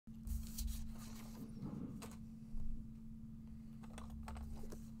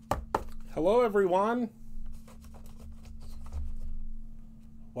Hello, everyone.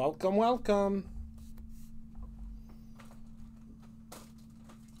 Welcome, welcome.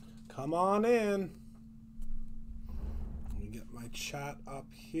 Come on in. Let me get my chat up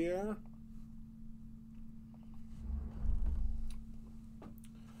here.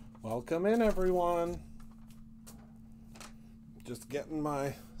 Welcome in, everyone. Just getting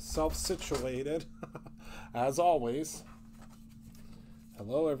myself situated, as always.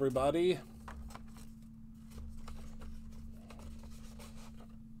 Hello, everybody.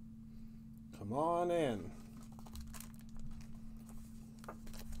 Come on in.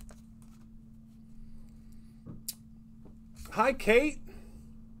 Hi, Kate.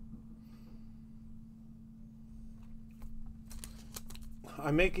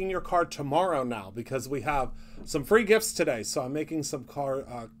 I'm making your card tomorrow now because we have some free gifts today. So I'm making some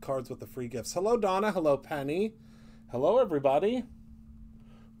cards with the free gifts. Hello, Donna. Hello, Penny. Hello, everybody.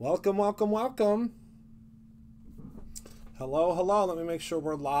 Welcome, welcome, welcome. Hello, hello. Let me make sure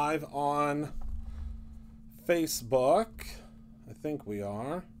we're live on Facebook. I think we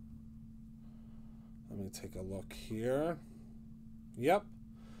are. Let me take a look here. Yep.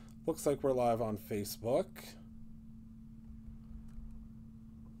 Looks like we're live on Facebook.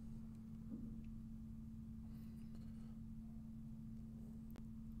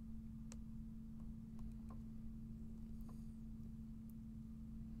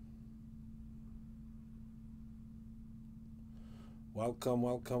 Welcome,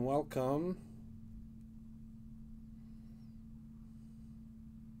 welcome, welcome.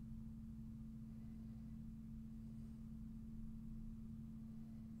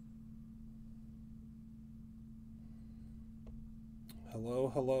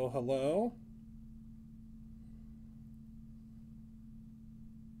 Hello, hello, hello.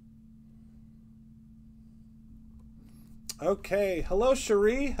 Okay, hello,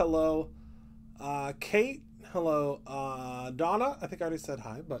 Cherie. Hello, Kate. Hello, Donna. I think I already said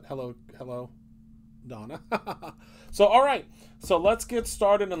hi, but hello, Donna. So, all right. So let's get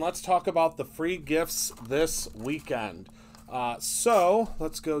started and let's talk about the free gifts this weekend. So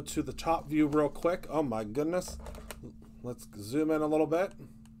let's go to the top view real quick. Oh my goodness. Let's zoom in a little bit.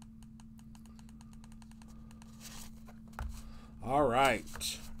 All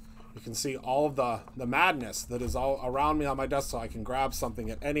right. You can see all of the madness that is all around me on my desk, so I can grab something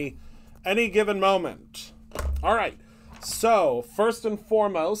at any given moment. All right. So first and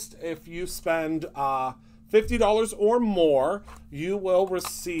foremost, if you spend $50 or more, you will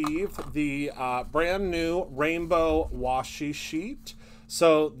receive the brand new rainbow washi sheet.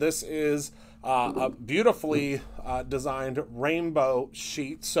 So this is a beautifully designed rainbow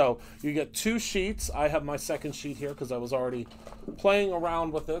sheet. So you get two sheets. I have my second sheet here because I was already playing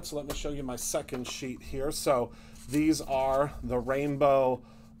around with it. So let me show you my second sheet here. So these are the rainbow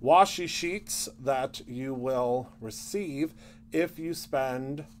washi sheets that you will receive if you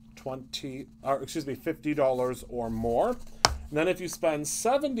spend $50 or more. And then if you spend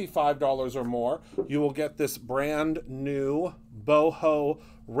 $75 or more, you will get this brand new boho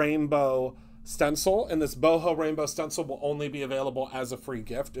rainbow stencil. And this boho rainbow stencil will only be available as a free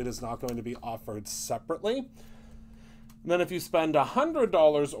gift. It is not going to be offered separately. And then if you spend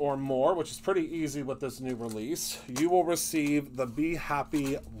 $100 or more, which is pretty easy with this new release, you will receive the Be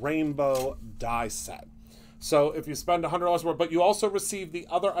Happy Rainbow die set. So if you spend $100 more, but you also receive the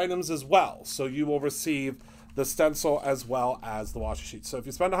other items as well. So you will receive the stencil as well as the washi sheet. So if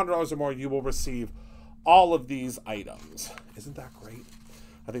you spend $100 or more, you will receive all of these items. Isn't that great?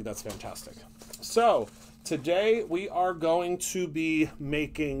 I think that's fantastic. So today we are going to be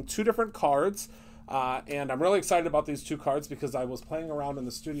making two different cards. And I'm really excited about these two cards because I was playing around in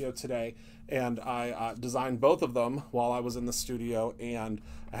the studio today and I designed both of them while I was in the studio, and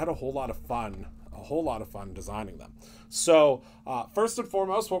I had a whole lot of fun designing them. So first and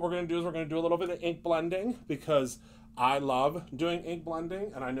foremost, what we're going to do is we're going to do a little bit of ink blending because I love doing ink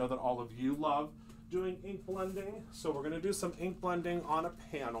blending, and I know that all of you love doing ink blending. So we're going to do some ink blending on a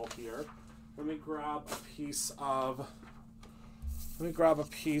panel here. Let me grab a piece of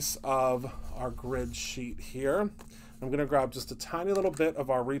our grid sheet here. I'm going to grab just a tiny little bit of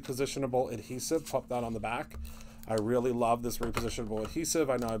our repositionable adhesive, pop that on the back. I really love this repositionable adhesive.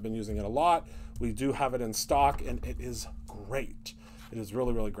 I know I've been using it a lot. We do have it in stock, and it is great. It is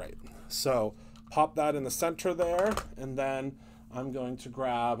really, really great. So pop that in the center there, and then I'm going to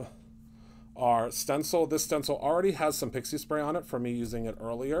grab our stencil. This stencil already has some pixie spray on it for me using it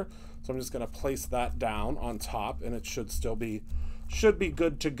earlier. So I'm just going to place that down on top, and it should be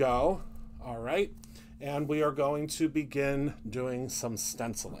good to go. All right. And we are going to begin doing some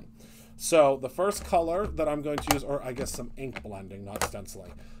stenciling. So the first color that I'm going to use, or I guess some ink blending, not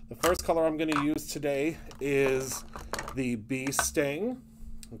stenciling. The first color I'm going to use today is the Bee Sting.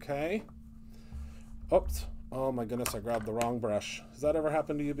 Okay. Oops. Oh my goodness, I grabbed the wrong brush. Has that ever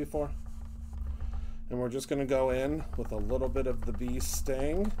happened to you before? And we're just going to go in with a little bit of the Bee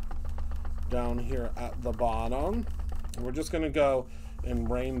Sting down here at the bottom. And we're just going to go in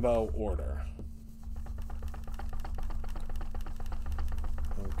rainbow order.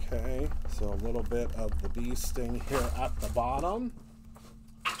 Okay, so a little bit of the Bee Sting here at the bottom.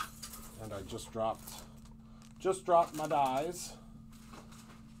 And I just dropped my dies.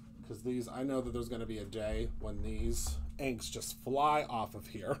 Because these, I know that there's going to be a day when these inks just fly off of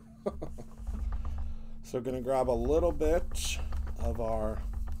here. So we're going to grab a little bit of our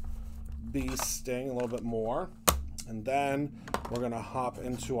Bee Sting, a little bit more. And then we're going to hop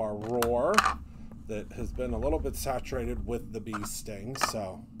into our Roar that has been a little bit saturated with the Bee Sting.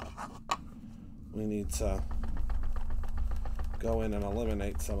 So we need to go in and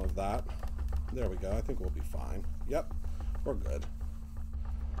eliminate some of that. There we go. I think we'll be fine. Yep, we're good.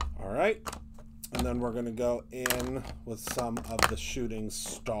 All right. And then we're going to go in with some of the Shooting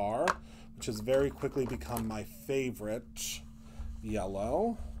Star, which has very quickly become my favorite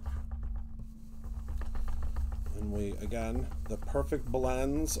yellow. And we, again, the perfect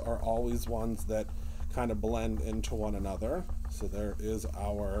blends are always ones that kind of blend into one another. So there is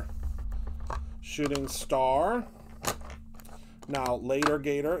our Shooting Star. Now, Later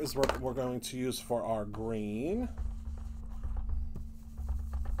Gator is what we're going to use for our green.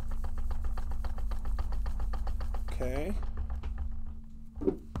 Okay.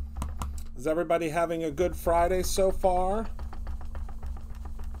 Is everybody having a good Friday so far?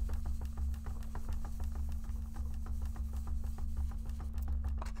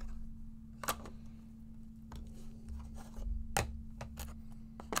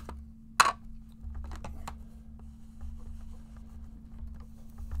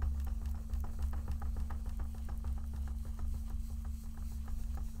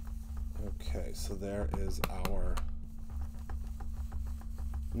 Okay, so there is our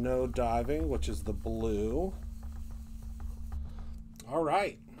No Diving, which is the blue. All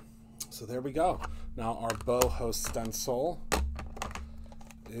right, so there we go. Now our boho stencil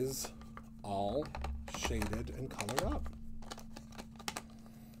is all shaded and colored up.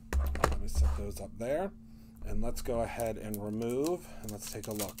 Let me set those up there, and let's go ahead and remove, and let's take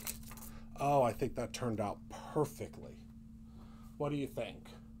a look. Oh, I think that turned out perfectly. What do you think?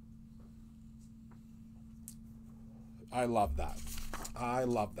 I love that. I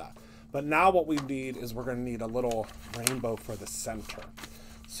love that. But now what we need is we're going to need a little rainbow for the center.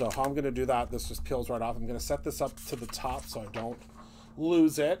 So how I'm going to do that, this just peels right off. I'm going to set this up to the top so I don't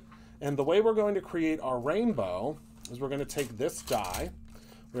lose it. And the way we're going to create our rainbow is we're going to take this die.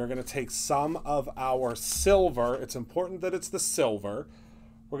 We're going to take some of our silver. It's important that it's the silver.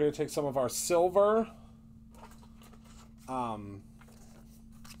 We're going to take some of our silver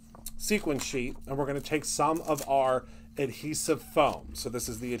sequin sheet, and we're going to take some of our adhesive foam. So this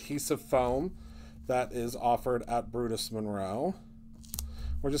is the adhesive foam that is offered at Brutus Monroe.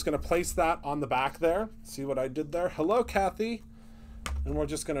 We're just going to place that on the back there. See what I did there? Hello, Kathy. And we're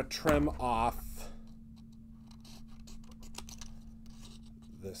just going to trim off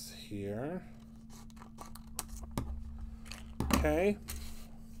this here. Okay.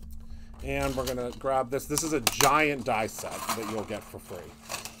 And we're going to grab this. This is a giant die set that you'll get for free.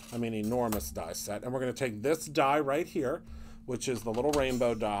 I mean, enormous die set. And we're going to take this die right here, which is the little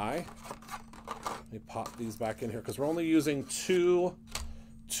rainbow die. Let me pop these back in here because we're only using two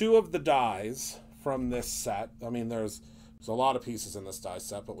of the dies from this set. I mean, there's a lot of pieces in this die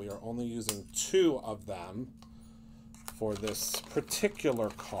set, but we are only using 2 of them for this particular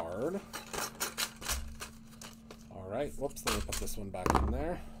card. All right, whoops, let me put this one back in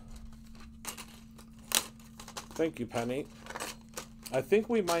there. Thank you, Penny. I think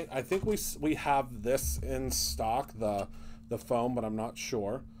we have this in stock, the foam, but I'm not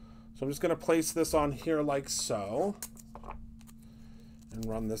sure. So I'm just going to place this on here like so and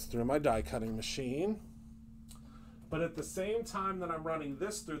run this through my die cutting machine. But at the same time that I'm running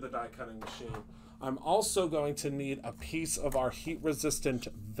this through the die cutting machine, I'm also going to need a piece of our heat resistant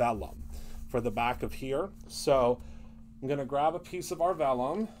vellum for the back of here. So I'm going to grab a piece of our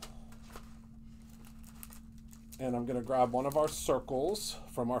vellum, and I'm going to grab one of our circles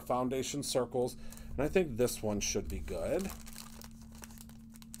from our foundation circles, and I think this one should be good.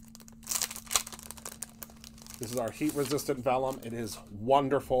 This is our heat resistant vellum. It is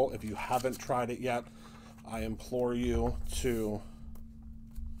wonderful. If you haven't tried it yet, I implore you to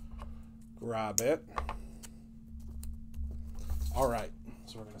grab it. All right,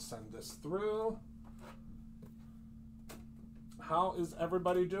 so we're going to send this through. How is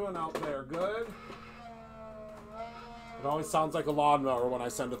everybody doing out there? Good? It always sounds like a lawnmower when I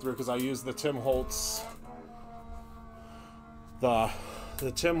send it through because I use the Tim Holtz, the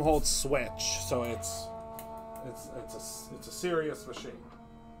Tim Holtz switch, so it's a serious machine.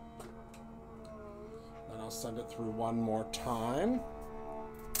 And I'll send it through one more time.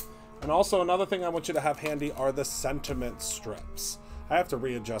 And also another thing I want you to have handy are the sentiment strips. I have to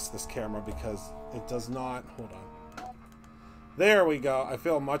readjust this camera because it does not, hold on. There we go. I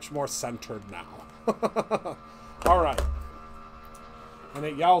feel much more centered now. All right. And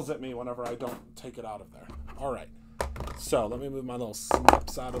it yells at me whenever I don't take it out of there. All right. So let me move my little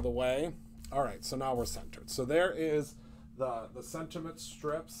snips out of the way. All right. So now we're centered. So there is the sentiment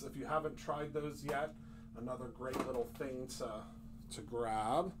strips. If you haven't tried those yet, another great little thing to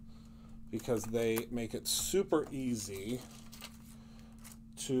grab, because they make it super easy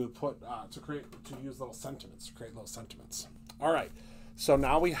to put to use little sentiments, to create little sentiments. All right, so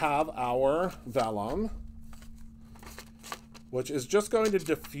now we have our vellum, which is just going to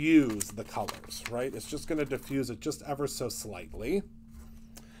diffuse the colors, right? It's just going to diffuse it just ever so slightly.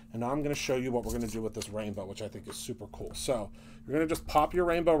 And now I'm going to show you what we're going to do with this rainbow, which I think is super cool. So you're going to just pop your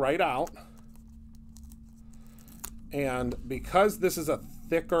rainbow right out. And because this is a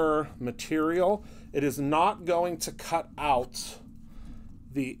thicker material, it is not going to cut out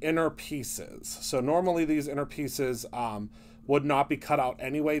the inner pieces. So normally these inner pieces would not be cut out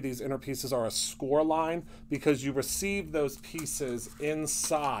anyway. These inner pieces are a score line because you receive those pieces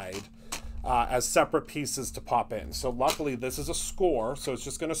inside as separate pieces to pop in. So luckily this is a score, so it's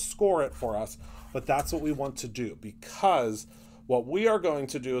just going to score it for us. But that's what we want to do, because what we are going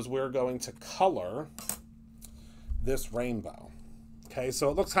to do is we're going to color this rainbow. Okay, so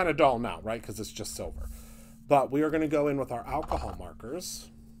it looks kind of dull now, right? Because it's just silver. But we are going to go in with our alcohol markers.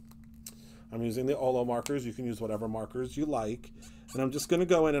 I'm using the Olo markers. You can use whatever markers you like. And I'm just going to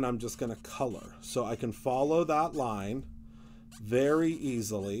go in and I'm just going to color. So I can follow that line very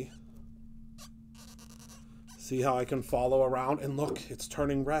easily. See how I can follow around? And look, it's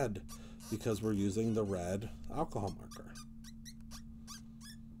turning red because we're using the red alcohol marker.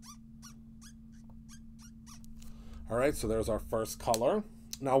 All right, so there's our first color.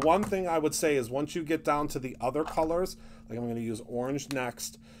 Now, one thing I would say is once you get down to the other colors, like I'm going to use orange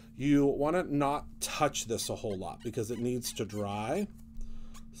next, you want to not touch this a whole lot because it needs to dry.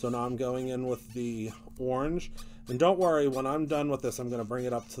 So now I'm going in with the orange. And don't worry, when I'm done with this, I'm going to bring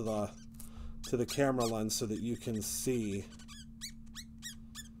it up to the camera lens so that you can see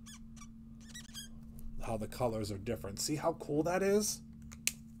how the colors are different. See how cool that is?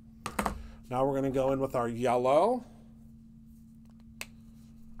 Now we're going to go in with our yellow.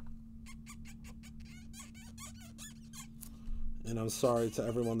 And I'm sorry to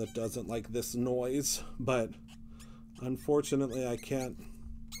everyone that doesn't like this noise, but unfortunately I can't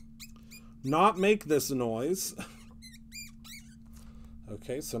not make this noise.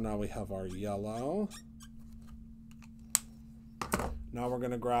 Okay, so now we have our yellow. Now we're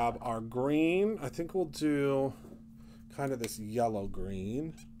going to grab our green. I think we'll do kind of this yellow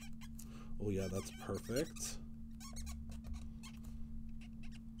green. Oh yeah, that's perfect.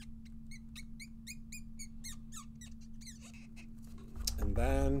 And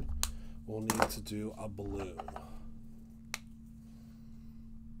then we'll need to do a blue.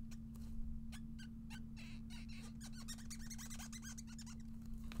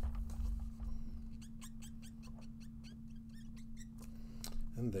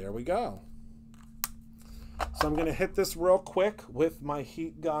 And there we go. So I'm going to hit this real quick with my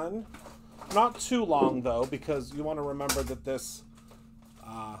heat gun. Not too long though, because you want to remember that this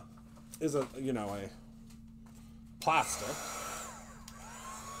is a plastic.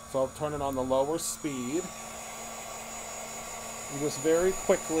 So I'll turn it on the lower speed. And just very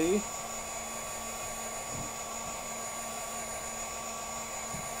quickly.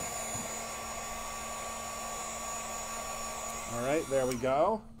 All right, there we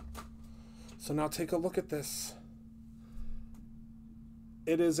go. So now take a look at this.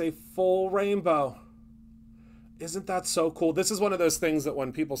 It is a full rainbow. Isn't that so cool? This is one of those things that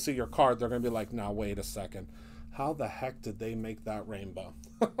when people see your card, they're going to be like, now, wait a second. How the heck did they make that rainbow?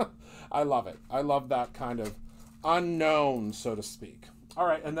 I love it. I love that kind of unknown, so to speak. All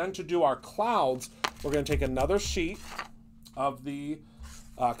right, and then to do our clouds, we're going to take another sheet of the,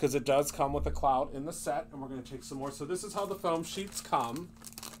 because it does come with a cloud in the set, and we're going to take some more. So this is how the foam sheets come.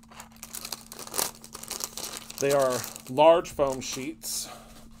 They are large foam sheets.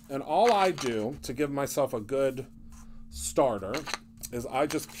 And all I do to give myself a good starter is I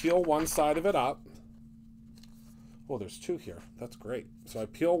just peel one side of it up. Oh, there's two here. That's great. So I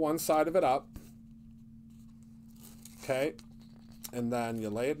peel one side of it up. Okay. And then you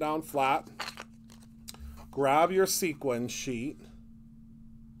lay it down flat. Grab your sequin sheet.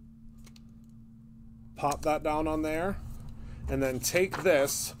 Pop that down on there. And then take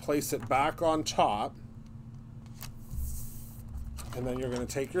this, place it back on top. And then you're going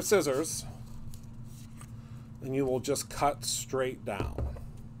to take your scissors. And you will just cut straight down.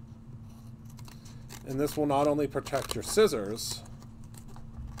 And this will not only protect your scissors,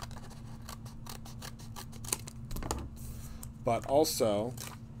 but also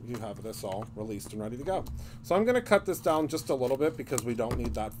you have this all released and ready to go. So I'm going to cut this down just a little bit because we don't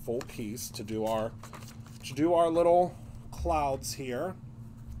need that full piece to do our little clouds here.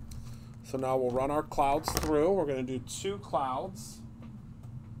 So now we'll run our clouds through. We're going to do 2 clouds.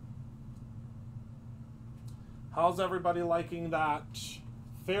 How's everybody liking that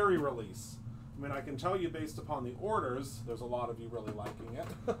fairy release? I mean, I can tell you based upon the orders, there's a lot of you really liking it.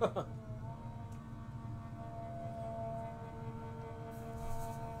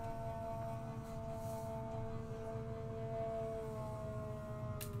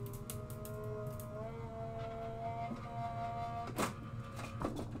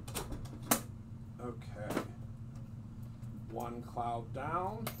 Okay. 1 cloud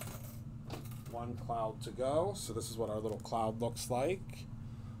down, 1 cloud to go. So this is what our little cloud looks like.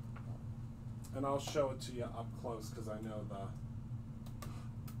 And I'll show it to you up close because I know the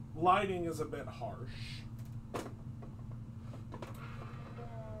lighting is a bit harsh.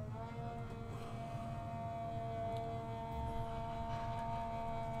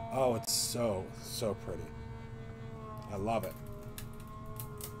 Oh, it's so pretty. I love it.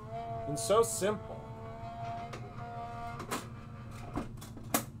 And so simple.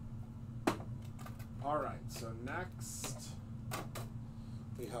 All right, so next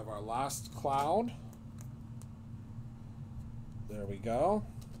we have our last cloud. There we go.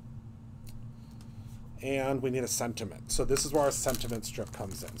 And we need a sentiment. So this is where our sentiment strip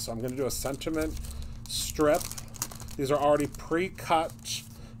comes in. So I'm going to do a sentiment strip. These are already pre-cut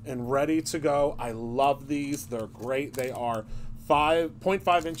and ready to go. I love these. They're great. They are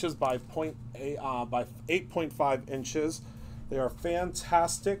 0.5 inches by 8.5 inches. They are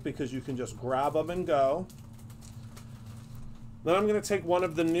fantastic because you can just grab them and go. Then I'm going to take one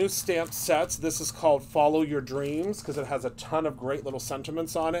of the new stamp sets. This is called Follow Your Dreams because it has a ton of great little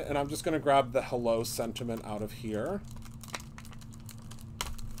sentiments on it. And I'm just going to grab the hello sentiment out of here.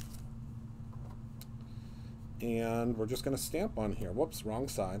 And we're just going to stamp on here. Whoops, wrong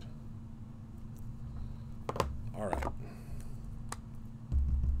side. All right.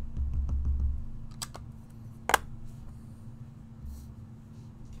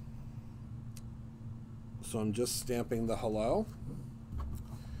 So I'm just stamping the hello.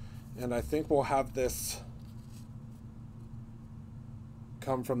 And I think we'll have this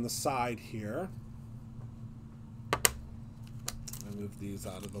come from the side here. I move these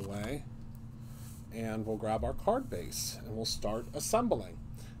out of the way. And we'll grab our card base and we'll start assembling.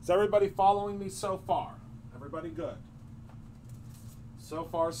 Is everybody following me so far? Everybody good? So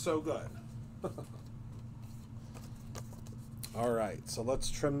far, so good. All right, so let's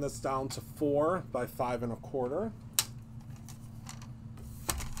trim this down to 4 by 5 1/4.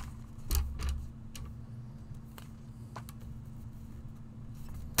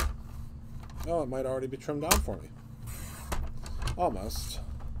 Oh, it might already be trimmed down for me. Almost.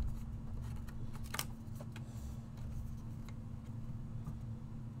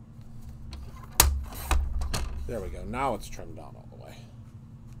 There we go. Now it's trimmed down all the way.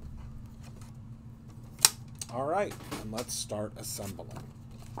 All right, and let's start assembling.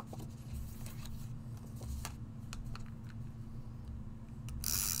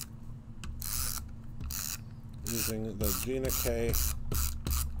 Using the Gina K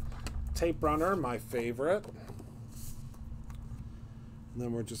tape runner, my favorite. And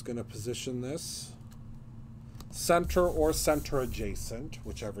then we're just going to position this center or center adjacent,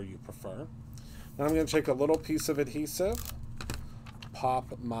 whichever you prefer. Then I'm going to take a little piece of adhesive,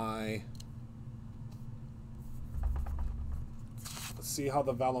 pop my, see how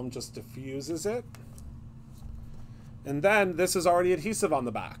the vellum just diffuses it. And then this is already adhesive on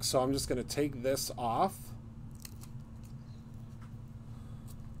the back, so I'm just going to take this off.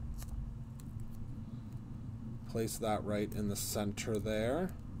 Place that right in the center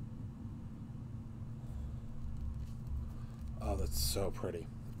there. Oh, that's so pretty.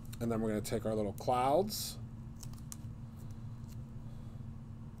 And then we're going to take our little clouds,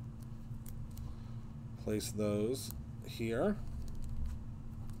 place those here.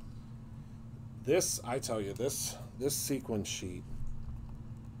 This, I tell you, this sequin sheet,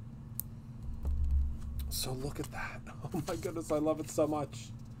 So look at that. Oh my goodness, I love it so much.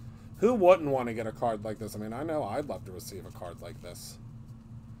 Who wouldn't want to get a card like this? I mean, I know I'd love to receive a card like this.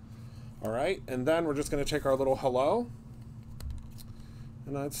 All right, and then we're just going to take our little hello.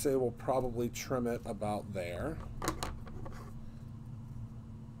 And I'd say we'll probably trim it about there.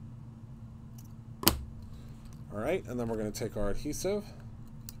 All right, and then we're going to take our adhesive.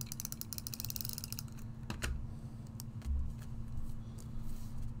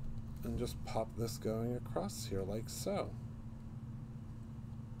 And just pop this going across here like so.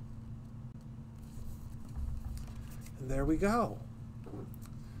 And there we go.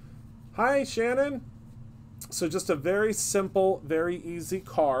 Hi, Shannon. So just a very simple, very easy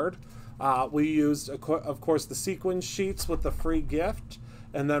card. We used, of course, the sequin sheets with the free gift.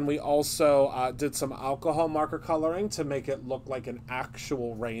 And then we also did some alcohol marker coloring to make it look like an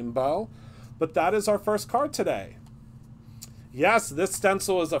actual rainbow. But that is our first card today. Yes, this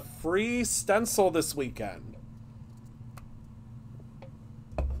stencil is a free stencil this weekend.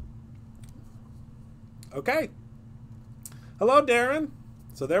 Okay. Hello, Darren.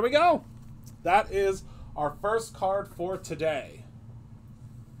 So there we go. That is our first card for today.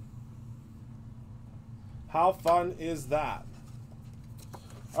 How fun is that?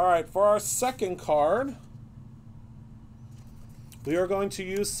 All right, for our second card, we are going to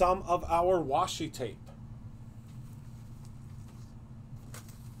use some of our washi tape.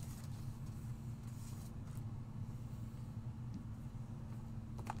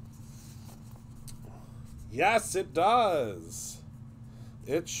 Yes, it does.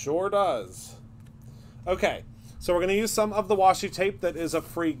 It sure does. Okay, so we're going to use some of the washi tape that is a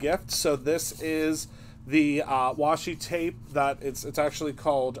free gift. So this is the washi tape that it's actually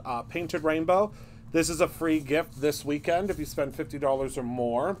called Painted Rainbow. This is a free gift this weekend if you spend $50 or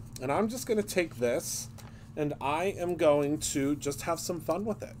more. And I'm just going to take this and I am going to just have some fun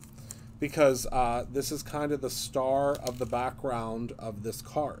with it because this is kind of the star of the background of this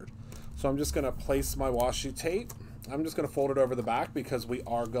card. So I'm just going to place my washi tape. I'm just going to fold it over the back because we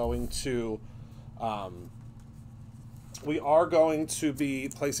are going to be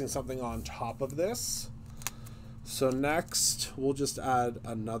placing something on top of this. So next we'll just add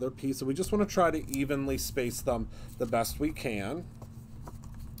another piece. So we just want to try to evenly space them the best we can.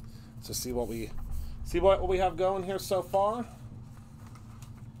 So see what we have going here so far.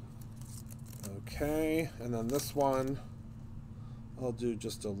 Okay, and then this one I'll do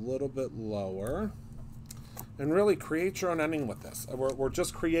just a little bit lower. And really create your own ending with this. We're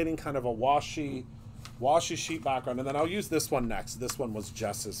just creating kind of a washi sheet background. And then I'll use this one next. This one was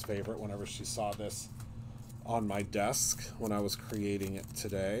Jess's favorite whenever she saw this on my desk when I was creating it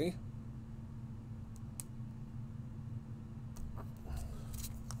today.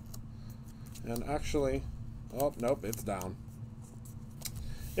 And actually, oh, nope, it's down.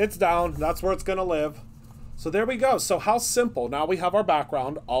 It's down. That's where it's going to live. So there we go. So how simple. Now we have our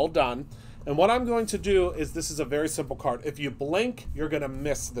background all done. And what I'm going to do is, this is a very simple card. If you blink, you're going to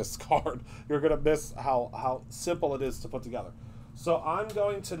miss this card. You're going to miss how simple it is to put together. So I'm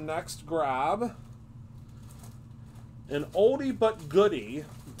going to next grab an oldie but goodie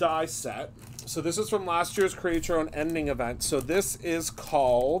die set. So this is from last year's Create Your Own Ending event. So this is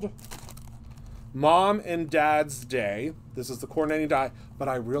called Mom and Dad's Day. This is the coordinating die, but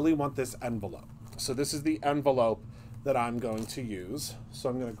I really want this envelope. So this is the envelope that I'm going to use. So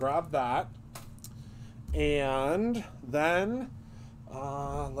I'm going to grab that. And then,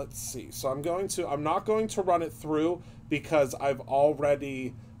 let's see. So I'm not going to run it through because I've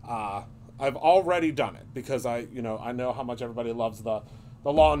already done it because I know how much everybody loves the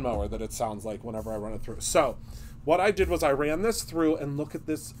lawnmower that it sounds like whenever I run it through. So what I did was I ran this through and look at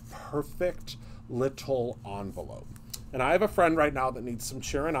this perfect little envelope. And I have a friend right now that needs some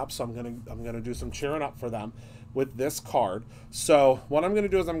cheering up, so I'm gonna do some cheering up for them with this card. So what I'm gonna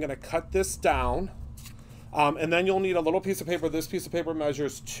do is I'm gonna cut this down, and then you'll need a little piece of paper. This piece of paper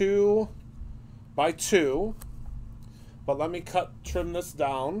measures 2 by 2, but let me trim this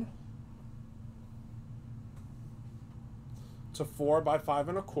down to 4 by 5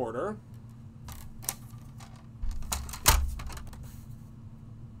 1/4.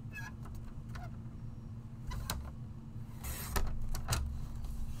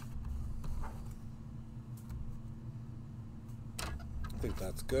 I think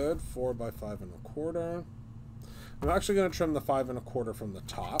that's good. 4 by 5 1/4. I'm actually going to trim the 5 1/4 from the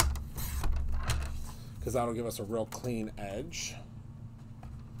top because that'll give us a real clean edge.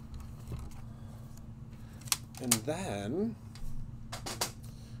 And then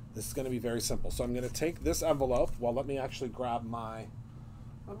this is going to be very simple. So I'm going to take this envelope. Well, let me actually grab my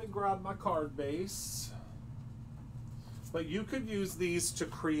card base. But you could use these to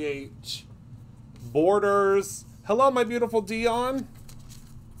create borders. Hello, my beautiful Dion.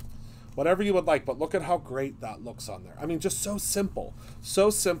 Whatever you would like, but look at how great that looks on there. I mean, just so simple,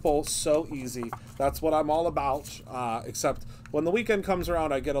 so easy. That's what I'm all about, except when the weekend comes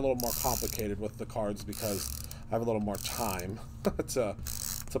around, I get a little more complicated with the cards because I have a little more time to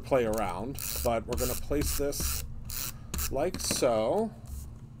play around. But we're going to place this like so.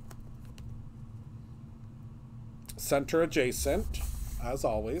 Center adjacent, as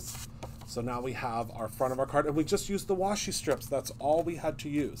always. So now we have our front of our card, and we just used the washi strips. That's all we had to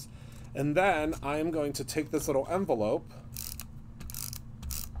use. And then I am going to take this little envelope,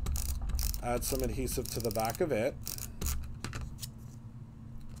 add some adhesive to the back of it,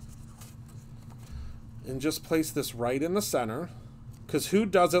 and just place this right in the center, because who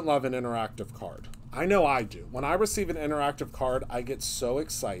doesn't love an interactive card? I know I do. When I receive an interactive card, I get so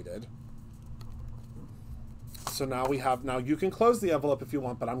excited. So now we have, now you can close the envelope if you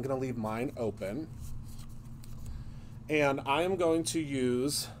want, but I'm going to leave mine open. And I am going to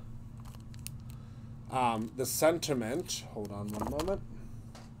use the sentiment. Hold on one moment.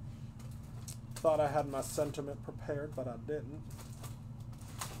 Thought I had my sentiment prepared, but I didn't.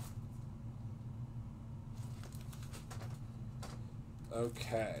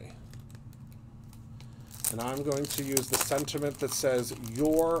 Okay. And I'm going to use the sentiment that says,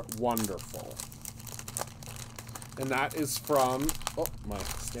 "You're wonderful." And that is from, oh, my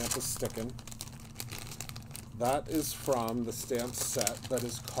stamp is sticking. That is from the stamp set that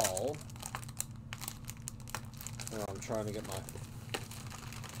is called, oh, I'm trying to get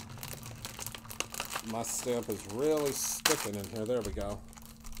my stamp is really sticking in here. There we go.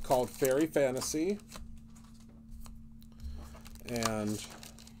 Called Fairy Fantasy. And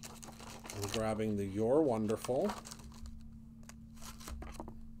I'm grabbing the You're Wonderful.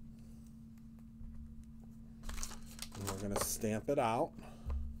 And we're going to stamp it out.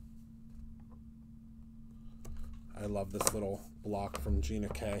 I love this little block from Gina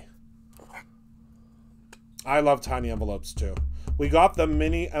K. I love tiny envelopes too. We got the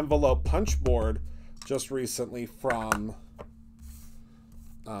mini envelope punch board just recently from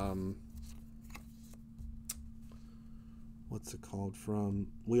what's it called? From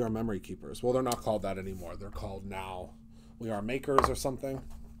We Are Memory Keepers. Well, they're not called that anymore. They're called now We Are Makers or something.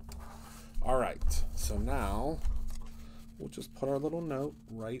 All right, so now we'll just put our little note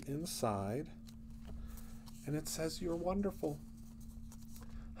right inside. And it says, "You're wonderful."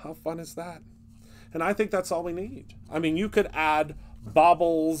 How fun is that? And I think that's all we need. I mean, you could add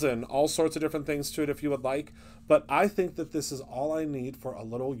baubles and all sorts of different things to it if you would like, but I think that this is all I need for a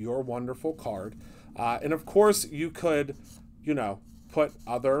little You're Wonderful card. And of course, you could, you know, put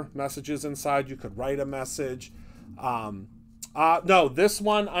other messages inside. You could write a message. No, this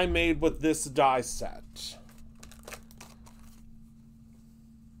one I made with this die set.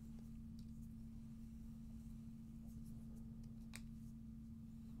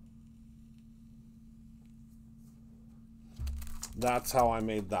 That's how I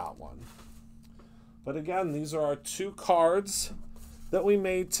made that one. But again, these are our two cards that we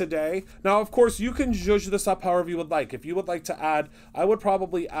made today. Now, of course, you can zhuzh this up however you would like. If you would like to add, I would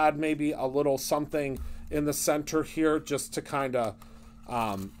probably add maybe a little something in the center here just to kind of,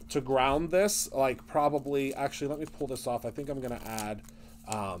 to ground this. Like probably, actually, let me pull this off. I think I'm going to add,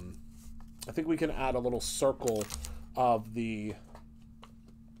 I think we can add a little circle of the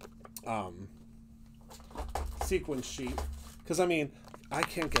sequin sheet. Because, I mean, I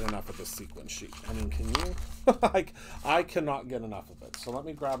can't get enough of this sequin sheet. I mean, can you? I cannot get enough of it. So let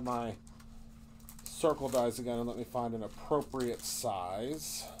me grab my circle dies again and let me find an appropriate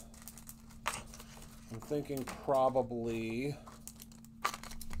size. I'm thinking probably,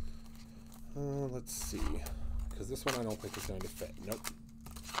 let's see, because this one I don't think is going to fit. Nope.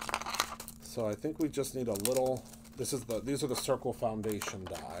 So I think we just need a little, these are the circle foundation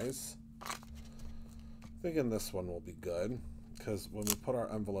dies. Thinking this one will be good because when we put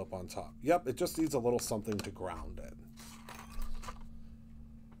our envelope on top, yep, it just needs a little something to ground it.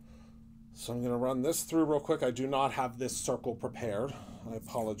 So I'm going to run this through real quick. I do not have this circle prepared. I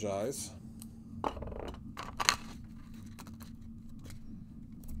apologize. All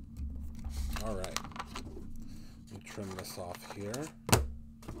right. Let me trim this off here.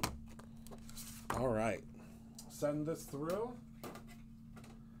 All right. Send this through,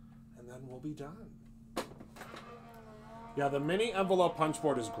 and then we'll be done. Yeah, the mini envelope punch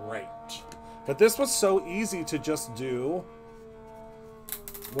board is great. But this was so easy to just do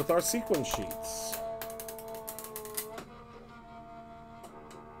with our sequin sheets.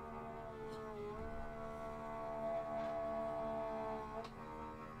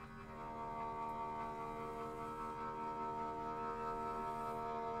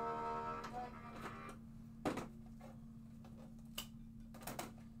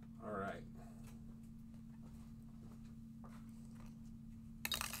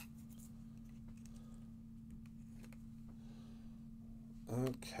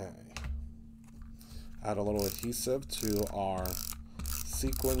 Okay. Add a little adhesive to our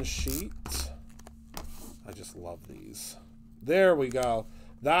sequin sheet. I just love these. There we go.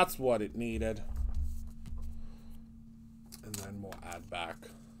 That's what it needed. And then we'll add back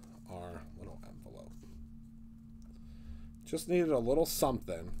our little envelope. Just needed a little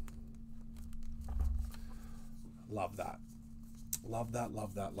something. Love that. Love that,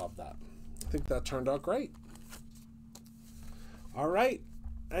 love that, love that. I think that turned out great. All right.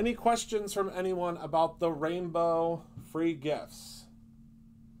 Any questions from anyone about the rainbow free gifts?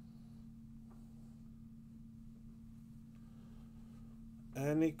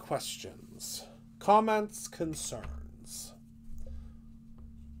 Any questions, comments, concerns?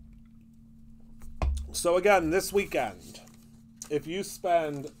 So again, this weekend, if you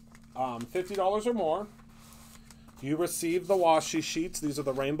spend $50 or more, you receive the washi sheets. These are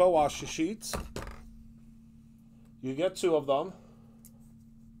the rainbow washi sheets. You get 2 of them.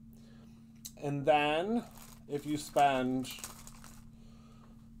 And then if you spend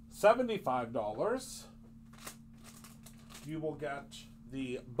 $75, you will get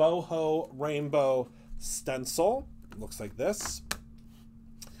the boho rainbow stencil. It looks like this.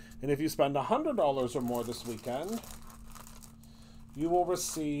 And if you spend $100 or more this weekend, you will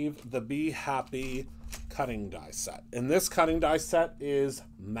receive the Be Happy cutting die set. And this cutting die set is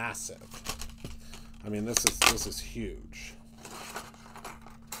massive. I mean, this is huge.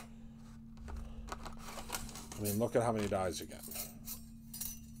 I mean, look at how many dies you get.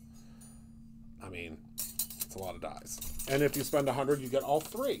 I mean, it's a lot of dies. And if you spend 100, you get all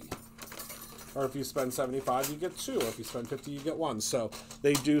 3. Or if you spend 75, you get 2. Or if you spend 50, you get 1. So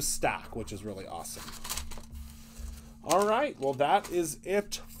they do stack, which is really awesome. All right, well, that is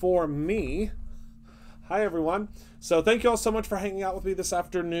it for me. Hi, everyone. So thank you all so much for hanging out with me this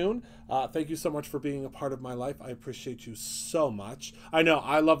afternoon. Thank you so much for being a part of my life. I appreciate you so much. I know,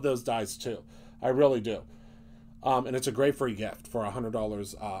 I love those dies too. I really do. And it's a great free gift for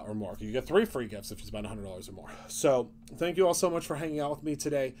 $100 or more. You get 3 free gifts if you spend $100 or more. So thank you all so much for hanging out with me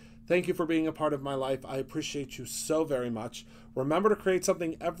today. Thank you for being a part of my life. I appreciate you so very much. Remember to create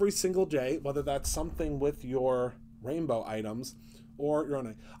something every single day, whether that's something with your rainbow items or your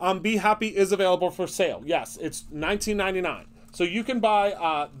own. Be Happy is available for sale. Yes, it's $19.99. So you can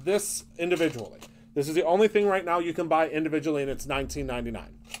buy this individually. This is the only thing right now you can buy individually, and it's $19.99.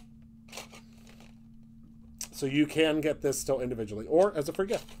 So you can get this still individually or as a free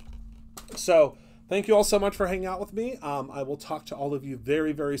gift. So thank you all so much for hanging out with me. I will talk to all of you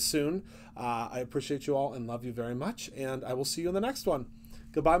very, very soon. I appreciate you all and love you very much. And I will see you in the next one.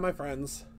 Goodbye, my friends.